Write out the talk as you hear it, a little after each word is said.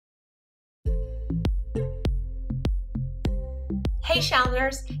Hey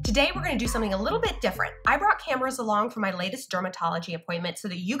Shalloners, today we're going to do something a little bit different. I brought cameras along for my latest dermatology appointment so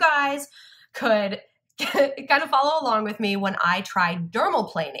that you guys could kind of follow along with me when I try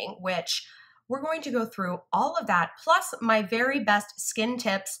dermaplaning, which we're going to go through all of that, plus my very best skin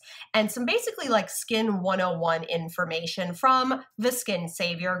tips and some basically like skin 101 information from the skin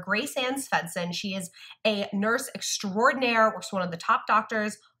savior, Graceanne. She is a nurse extraordinaire, works one of the top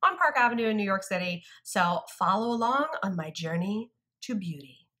doctors on Park Avenue in New York City. So follow along on my journey to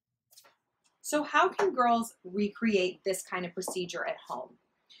beauty. So how can girls recreate this kind of procedure at home?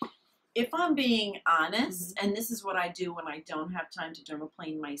 If I'm being honest, and this is what I do when I don't have time to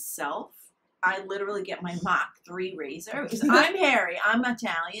dermaplane myself, I literally get my Mach 3 razor because I'm hairy. I'm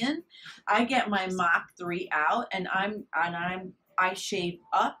Italian. I get my Mach 3 out, and I shave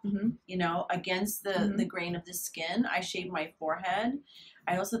up, you know, against the grain of the skin. I shave my forehead.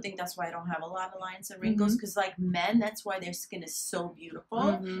 I also think that's why I don't have a lot of lines and wrinkles, because like men, that's why their skin is so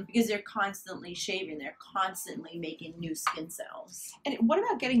beautiful, because they're constantly shaving. They're constantly making new skin cells. And what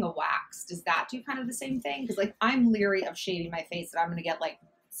about getting a wax? Does that do kind of the same thing? Because like I'm leery of shaving my face that I'm going to get like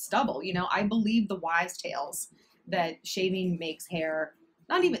stubble. You know, I believe the wives' tales that shaving makes hair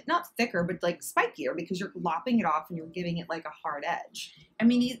not thicker, but like spikier, because you're lopping it off and you're giving it like a hard edge. I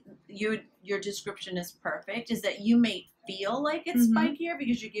mean, your description is perfect, is that you may feel like it's spikier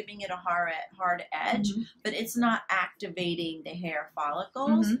because you're giving it a hard edge, but it's not activating the hair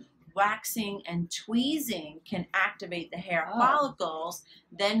follicles. Waxing and tweezing can activate the hair follicles,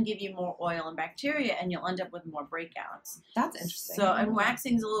 then give you more oil and bacteria, and you'll end up with more breakouts. That's interesting. So, and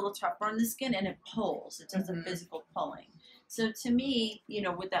waxing is a little tougher on the skin, and it pulls. It does a physical pulling. So to me, you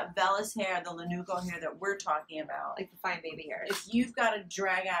know, with that vellus hair, the lanugo hair that we're talking about, like the fine baby hairs, if you've got to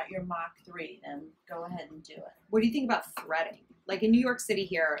drag out your Mach 3, then go ahead and do it. What do you think about threading? Like in New York City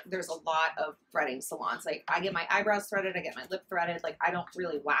here, there's a lot of threading salons. Like I get my eyebrows threaded, I get my lip threaded. Like I don't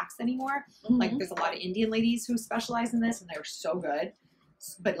really wax anymore. Like there's a lot of Indian ladies who specialize in this, and they're so good.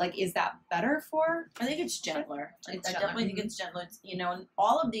 But like, is that better for? I think it's gentler. I definitely think it's gentler. It's, you know, and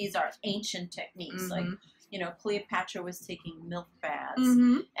all of these are ancient techniques. Like, you know, Cleopatra was taking milk baths,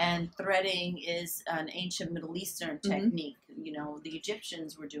 and threading is an ancient Middle Eastern technique. You know, the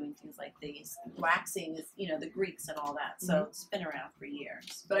Egyptians were doing things like these. Waxing is, you know, the Greeks and all that. So it's been around for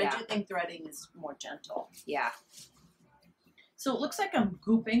years. But I do think threading is more gentle. Yeah. So it looks like I'm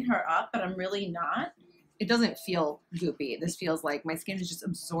gooping her up, but I'm really not. It doesn't feel goopy. This feels like my skin is just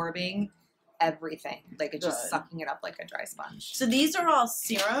absorbing everything. Like it's just sucking it up like a dry sponge. So these are all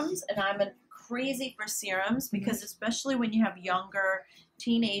serums, and I'm crazy for serums because especially when you have younger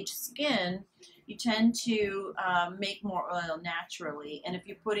teenage skin, you tend to make more oil naturally. And if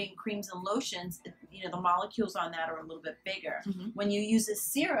you're putting creams and lotions, you know, the molecules on that are a little bit bigger. When you use a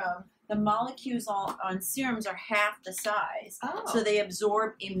serum, the molecules on serums are half the size. So they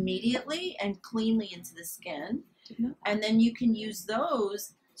absorb immediately and cleanly into the skin. And then you can use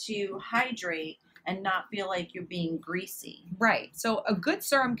those to hydrate and not feel like you're being greasy. Right. So a good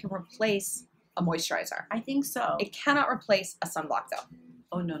serum can replace a moisturizer. I think so. It cannot replace a sunblock though.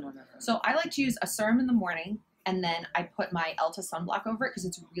 Oh, no. So I like to use a serum in the morning, and then I put my Elta sunblock over it because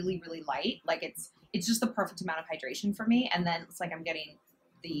it's really, really light. Like it's just the perfect amount of hydration for me. And then it's like I'm getting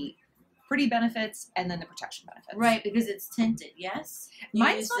the pretty benefits and then the protection benefits. Right, because it's tinted, yes?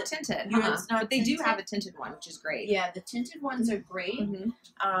 Mine's not tinted. Yours not but they tinted? do have a tinted one, which is great. Yeah, the tinted ones are great.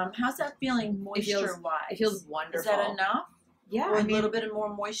 How's that feeling moisture-wise? It feels wonderful. Is that enough? Yeah, or a little bit of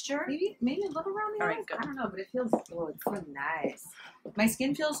more moisture? Maybe a little around the eyes. Good. I don't know, but it feels nice. My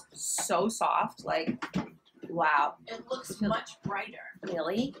skin feels so soft. Like, wow. It looks much brighter.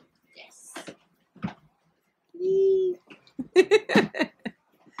 Really? Yes.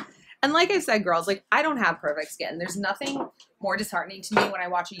 And like I said, girls, like I don't have perfect skin. There's nothing more disheartening to me when I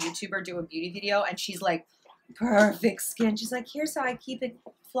watch a YouTuber do a beauty video and she's like, perfect skin. She's like, here's how I keep it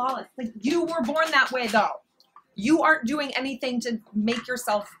flawless. Like, you were born that way though. You aren't doing anything to make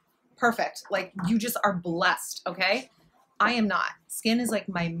yourself perfect. Like, you just are blessed, okay? I am not. Skin is like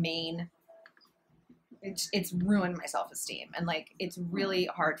my main, it's ruined my self-esteem. And like, it's really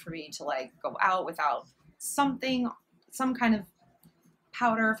hard for me to like go out without some kind of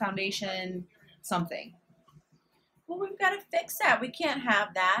powder, foundation, something. Well, we've got to fix that. We can't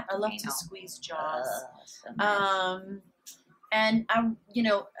have that. I love to squeeze jaws. And you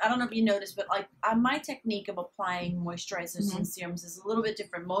know, I don't know if you noticed, but like my technique of applying moisturizers and serums is a little bit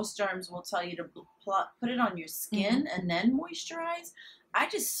different. Most derms will tell you to put it on your skin and then moisturize. I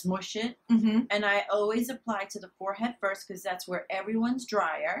just smush it, and I always apply to the forehead first because that's where everyone's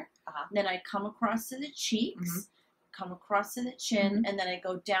drier. Then I come across to the cheeks, come across to the chin, and then I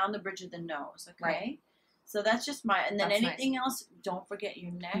go down the bridge of the nose. Okay. So that's just my, and then That's anything else, don't forget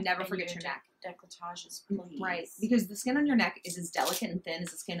your neck. Never and forget your neck. Décolletages, please. Right, because the skin on your neck is as delicate and thin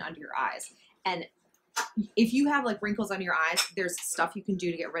as the skin under your eyes. And if you have like wrinkles on your eyes, there's stuff you can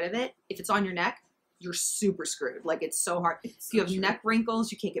do to get rid of it. If it's on your neck, you're super screwed. Like, it's so hard. If you have neck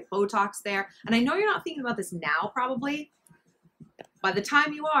wrinkles, you can't get Botox there. And I know you're not thinking about this now, probably. By the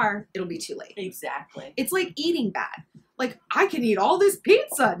time you are, it'll be too late. Exactly. It's like eating bad. Like, I can eat all this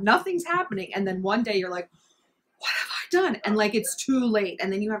pizza, nothing's happening. And then one day you're like, what have I done? And like, it's too late.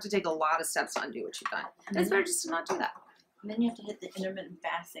 And then you have to take a lot of steps to undo what you've done. And it's better just to not do that. And then you have to hit the intermittent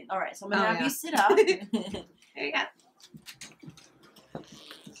fasting. All right, so I'm going to have yeah. you sit up. There you go.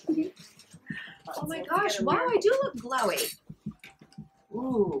 Oh my gosh, wow, I do look glowy.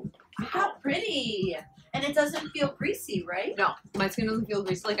 Ooh. Look how pretty. And it doesn't feel greasy, right? No, my skin doesn't feel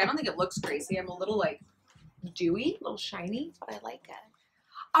greasy. Like, I don't think it looks greasy. I'm a little, like, dewy, a little shiny, but I like it.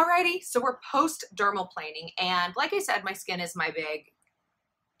 Alrighty, so we're post-dermaplaning, and like I said, my skin is my big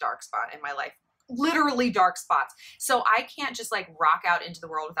dark spot in my life. Literally dark spots. So I can't just, like, rock out into the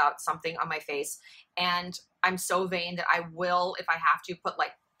world without something on my face, and I'm so vain that I will, if I have to, put,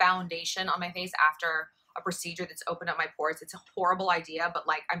 like, foundation on my face after a procedure that's opened up my pores. It's a horrible idea, but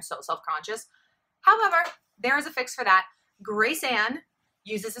like, I'm so self-conscious. However, there is a fix for that. Graceanne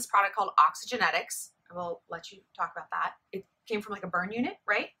uses this product called Oxygenetics. I will let you talk about that. It came from like a burn unit,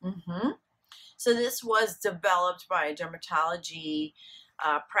 right? Mm-hmm. So this was developed by a dermatology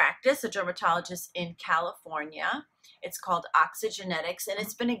practice, a dermatologist in California. It's called Oxygenetics, and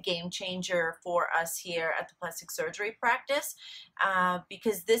it's been a game changer for us here at the plastic surgery practice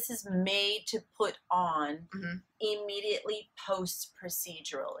because this is made to put on immediately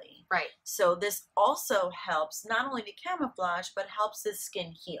post-procedurally. Right. So this also helps not only to camouflage, but helps the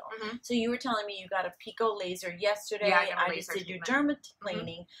skin heal. So you were telling me you got a pico laser yesterday. Yeah, I got a I just laser did your treatment.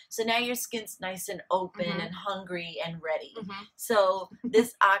 dermaplaning. So now your skin's nice and open and hungry and ready. So So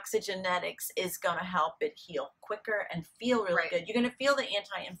this Oxygenetics is going to help it heal quicker and feel really good. You're going to feel the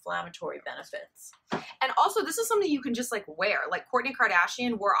anti-inflammatory benefits. And also, this is something you can just like wear. Like Kourtney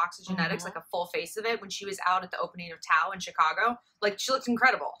Kardashian wore Oxygenetics, like a full face of it when she was out at the opening of Tao in Chicago. Like, she looks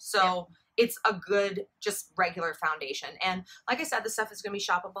incredible. So it's a good, just regular foundation. And like I said, the stuff is going to be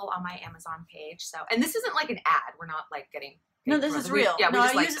shoppable on my Amazon page. So, and this isn't like an ad. We're not like getting. No, this is real. Yeah, no, we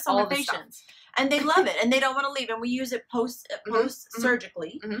just I use this on my patients, and they love it, and they don't want to leave. And we use it post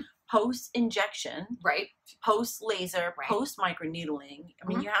surgically, post injection, right, post laser, post microneedling. I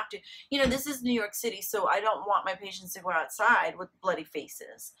mean, you have to. You know, this is New York City, so I don't want my patients to go outside with bloody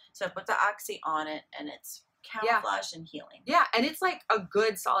faces. So I put the Oxy on it, and it's camouflage and healing. Yeah, and it's like a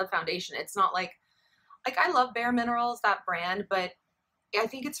good solid foundation. It's not like I love Bare Minerals, that brand, but I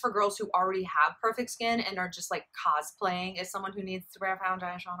think it's for girls who already have perfect skin and are just like cosplaying as someone who needs to wear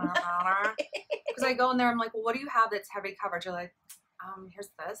foundation or powder. Because I go in there, I'm like, well, what do you have that's heavy coverage? You're like, here's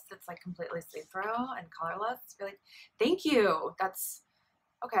this that's like completely see-through and colorless. You're like, thank you. That's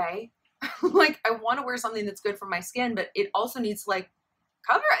okay. Like, I want to wear something that's good for my skin, but it also needs to like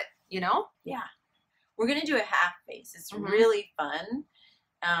cover it, you know? Yeah. We're going to do a half face. It's really fun.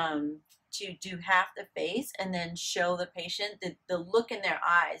 To do half the face and then show the patient the look in their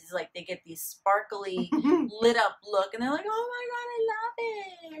eyes is like they get these sparkly lit up look and they're like, oh my god, I love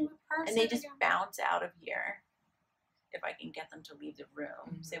it, and they just bounce out of here if I can get them to leave the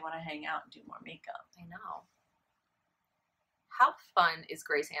room because they want to hang out and do more makeup. I know. How fun is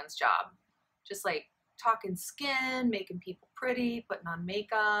Graceanne's job? Just like talking skin, making people pretty, putting on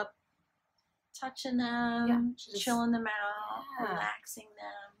makeup, touching them, chilling them out, relaxing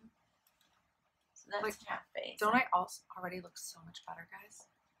them. That's like half face. Don't I also already look so much better, guys?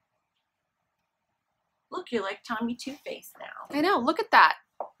 Look, you're like Tommy Two-Face now. I know. Look at that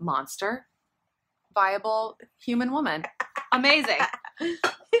monster, viable human woman. Amazing.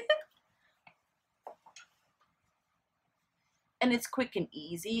 And it's quick and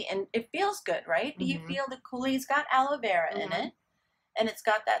easy, and it feels good, right? You feel the cooling. It's got aloe vera in it, and it's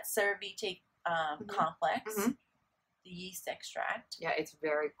got that cervitate complex. The yeast extract. Yeah, it's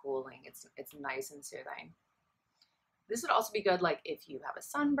very cooling. It's nice and soothing. This would also be good, like if you have a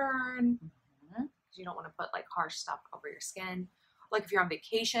sunburn, you don't want to put like harsh stuff over your skin. Like if you're on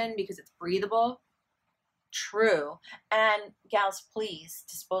vacation because it's breathable. True. And gals, please,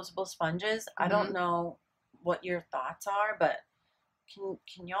 disposable sponges. I don't know what your thoughts are, but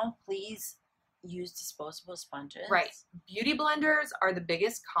can y'all please use disposable sponges? Right. Beauty blenders are the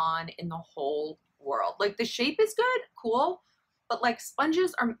biggest con in the whole world. Like, the shape is good, cool, but like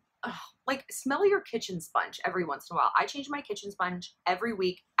sponges are like, smell your kitchen sponge every once in a while. I change my kitchen sponge every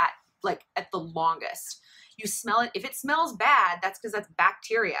week at the longest. You smell it. If it smells bad, that's because that's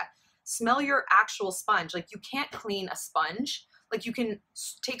bacteria. smell your actual sponge. Like you can't clean a sponge. Like you can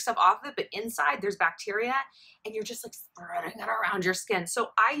take stuff off of it, but inside there's bacteria and you're just like spreading it around your skin. So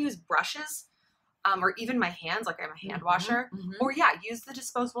I use brushes or even my hands, like I have a hand washer, or yeah, use the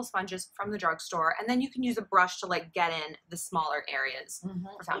disposable sponges from the drugstore. And then you can use a brush to like get in the smaller areas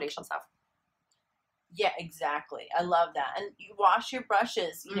for foundation stuff. Yeah, exactly. I love that. And you wash your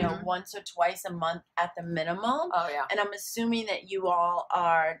brushes, you know, once or twice a month at the minimum. Oh, yeah. And I'm assuming that you all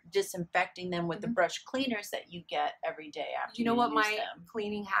are disinfecting them with the brush cleaners that you get every day after You know what use my them.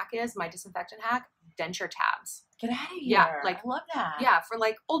 cleaning hack is? My disinfectant hack? Denture tabs. Get out of here. Yeah, like, I love that. Yeah, for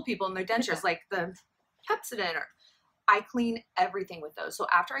like old people and their dentures, like the Pepsodent. Or I clean everything with those. So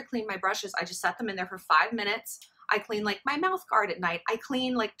after I clean my brushes, I just set them in there for 5 minutes. I clean like my mouth guard at night. I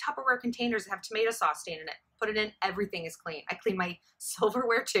clean like Tupperware containers that have tomato sauce stain in it. Put it in, everything is clean. I clean my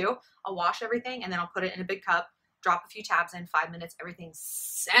silverware too. I'll wash everything and then I'll put it in a big cup, drop a few tabs in, 5 minutes, everything's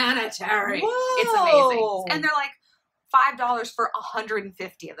sanitary. Whoa. It's amazing. And they're like $5 for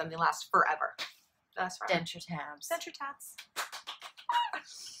 150 of them. They last forever. That's right. Denture tabs. Denture tabs.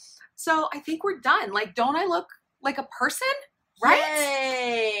 So I think we're done. Like, don't I look like a person? Right?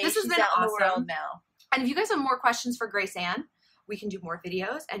 Yay. This has She's been out in the awesome. world now. And if you guys have more questions for Graceanne, we can do more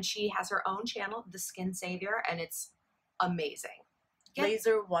videos. And she has her own channel, The Skin Savior, and it's amazing.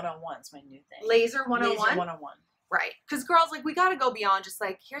 Laser 101 is my new thing. Laser 101? Laser 101. Right. Because girls, like, we got to go beyond just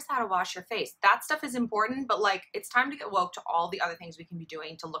like, here's how to wash your face. That stuff is important, but like, it's time to get woke to all the other things we can be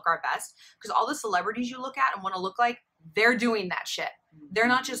doing to look our best. Because all the celebrities you look at and want to look like, they're doing that shit. They're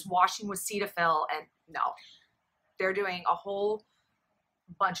not just washing with Cetaphil and no. They're doing a whole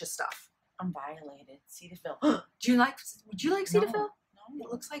bunch of stuff. I'm violated. Cetaphil. Would you like Cetaphil? No. It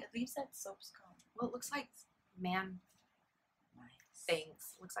looks like, at least that soap's gone. well, it looks like man Nice.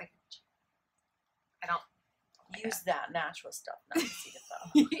 things. It looks like, I don't. Use that natural stuff, not the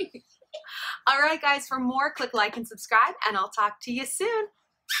Cetaphil. All right, guys, for more, click like and subscribe, and I'll talk to you soon.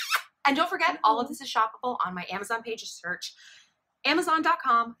 And don't forget, all of this is shoppable on my Amazon page. Just search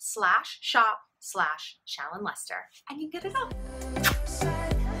amazon.com/shop/Shallon Lester, and you can get it all.